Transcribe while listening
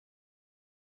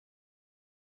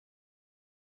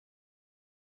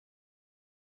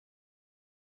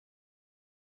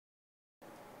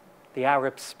The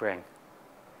Arab Spring.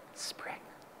 Spring.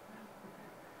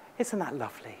 Isn't that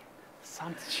lovely? The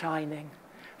sun's shining,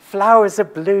 flowers are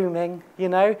blooming, you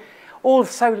know, all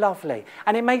so lovely.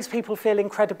 And it makes people feel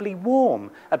incredibly warm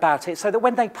about it, so that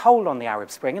when they poll on the Arab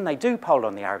Spring, and they do poll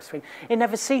on the Arab Spring, it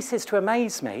never ceases to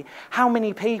amaze me how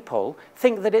many people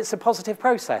think that it's a positive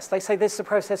process. They say this is a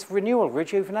process of renewal,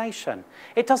 rejuvenation.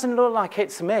 It doesn't look like it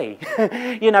to me.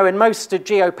 You know, and most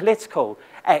geopolitical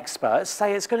experts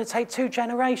say it's going to take 2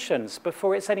 generations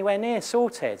before it's anywhere near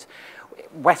sorted.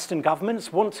 Western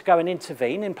governments want to go and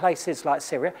intervene in places like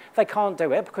Syria. They can't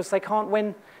do it because they can't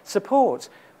win support.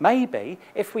 Maybe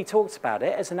if we talked about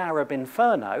it as an Arab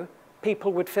Inferno,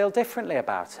 people would feel differently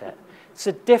about it. It's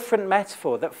a different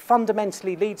metaphor that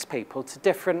fundamentally leads people to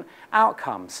different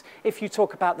outcomes. If you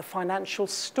talk about the financial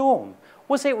storm,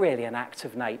 was it really an act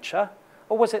of nature?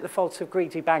 Or was it the fault of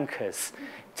greedy bankers,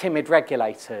 timid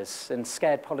regulators, and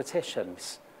scared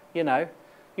politicians? You know,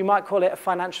 you might call it a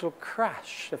financial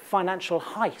crash, a financial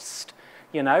heist,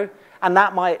 you know, and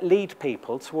that might lead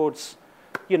people towards,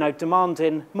 you know,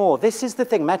 demanding more. This is the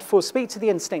thing, metaphors speak to the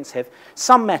instinctive.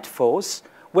 Some metaphors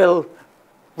will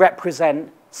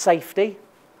represent safety,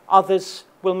 others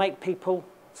will make people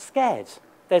scared.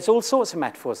 There's all sorts of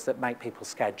metaphors that make people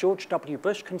scared. George W.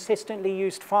 Bush consistently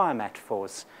used fire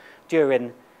metaphors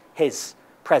during his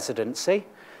presidency.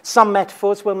 Some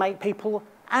metaphors will make people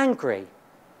angry.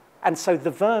 And so the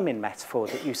vermin metaphor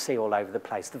that you see all over the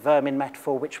place, the vermin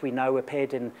metaphor which we know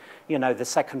appeared in, you know, the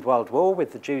Second World War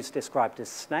with the Jews described as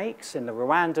snakes, in the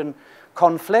Rwandan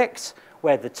conflict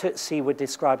where the Tutsi were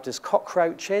described as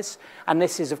cockroaches. And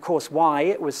this is, of course, why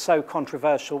it was so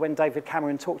controversial when David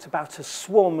Cameron talked about a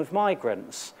swarm of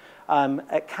migrants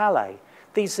at Calais.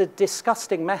 These are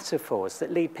disgusting metaphors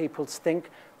that lead people to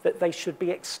think that they should be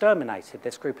exterminated.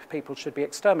 This group of people should be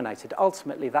exterminated.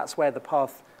 Ultimately, that's where the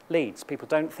path leads. People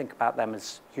don't think about them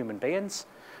as human beings,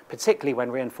 particularly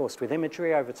when reinforced with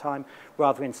imagery over time.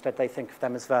 Rather, instead, they think of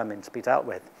them as vermin to be dealt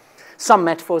with. Some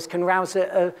metaphors can rouse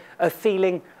a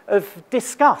feeling of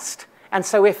disgust. And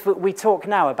so if we talk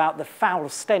now about the foul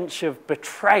stench of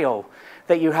betrayal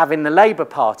that you have in the Labour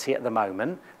Party at the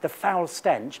moment, the foul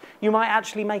stench, you might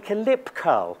actually make a lip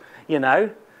curl, you know.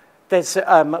 There's,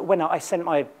 when I sent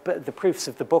the proofs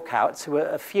of the book out to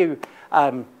a few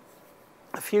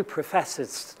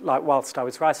professors, like whilst I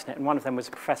was writing it, and one of them was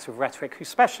a professor of rhetoric who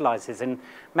specialises in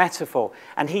metaphor,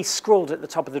 and he scrawled at the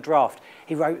top of the draft,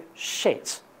 he wrote,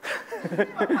 shit.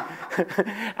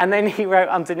 And then he wrote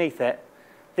underneath it,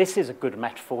 this is a good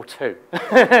metaphor too.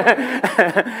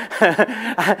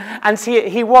 And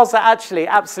he was actually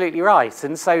absolutely right.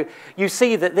 And so you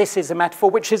see that this is a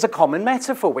metaphor which is a common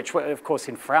metaphor, which, of course,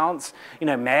 in France, you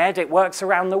know, merde, it works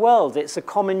around the world. It's a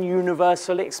common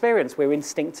universal experience. We're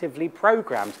instinctively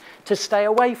programmed to stay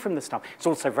away from the stuff. It's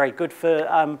also very good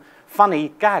for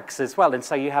funny gags as well. And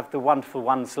so you have the wonderful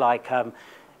ones like...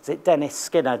 is it Dennis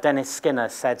Skinner? Dennis Skinner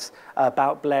said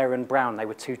about Blair and Brown, they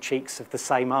were 2 cheeks of the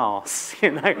same arse, you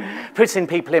know, putting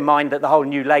people in mind that the whole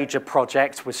New Lager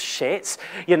project was shit.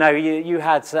 You know, you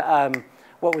had,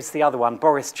 what was the other one?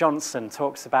 Boris Johnson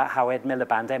talks about how Ed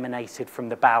Miliband emanated from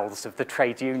the bowels of the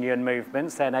trade union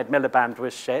movement, saying Ed Miliband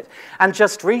was shit. And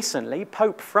just recently,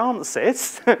 Pope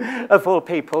Francis, of all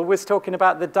people, was talking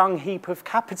about the dung heap of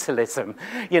capitalism,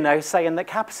 you know, saying that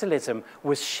capitalism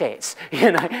was shit,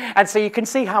 you know. And so you can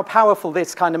see how powerful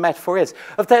this kind of metaphor is.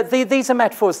 These are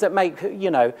metaphors that make,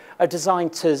 you know, are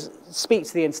designed to speak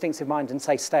to the instinctive mind and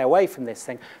say, stay away from this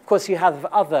thing. Of course, you have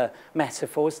other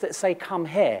metaphors that say, come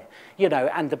here, you know,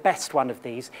 and the best one of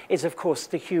these is, of course,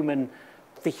 the human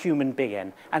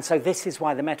being. And so this is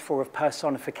why the metaphor of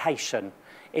personification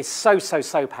is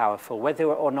so powerful, whether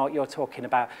or not you're talking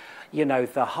about, you know,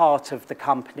 the heart of the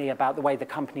company, about the way the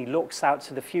company looks out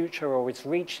to the future or is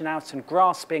reaching out and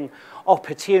grasping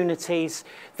opportunities.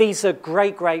 These are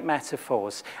great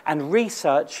metaphors. And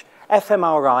research,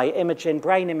 fMRI, imaging,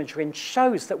 brain imaging,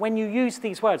 shows that when you use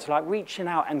these words like reaching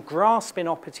out and grasping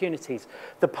opportunities,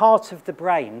 the part of the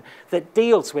brain that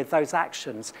deals with those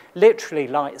actions literally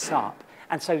lights up.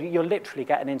 And so you're literally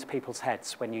getting into people's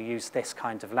heads when you use this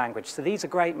kind of language. So these are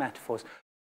great metaphors.